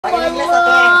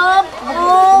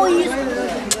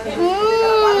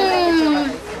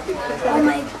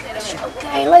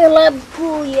I love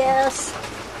poo, yes.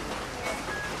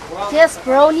 Yes,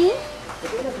 Prony.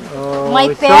 Oh, My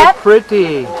it's pet. so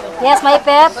pretty. Yes, my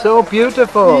pet. So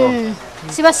beautiful.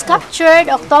 She was captured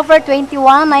October 21,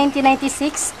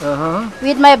 1996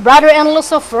 with my brother-in-law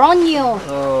Sofronio.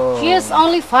 Oh. She is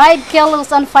only 5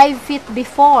 kilos and 5 feet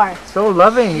before. So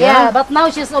loving, Yeah, but now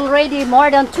she's already more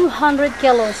than 200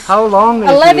 kilos. How long is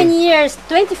 11 she? years,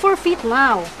 24 feet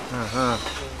now.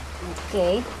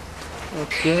 Okay.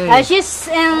 Okay. She's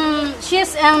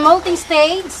in molting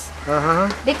stage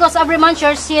because every month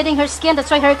she's shedding her skin.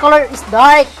 That's why her color is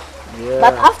dark. Yeah.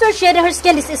 But after shedding her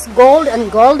skin, this is gold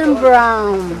and golden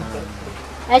brown.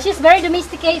 And she's very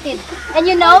domesticated. And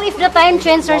you know, if the time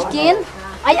changes her skin,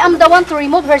 I am the one to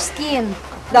remove her skin.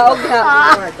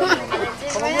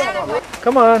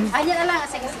 Come on. Ayan na lang.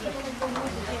 Sige, sige.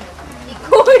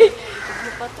 Ikoy!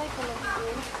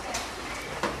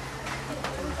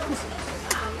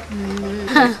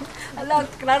 Ala,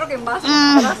 klaro kay mas.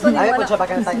 Ayaw po siya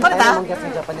pagkantay. Ayaw mong get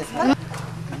ng Japanese.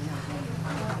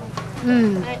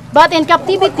 But in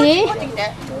captivity,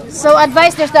 so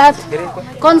advice there's that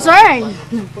concern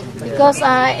because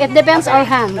it depends our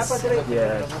hands.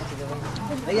 Yes.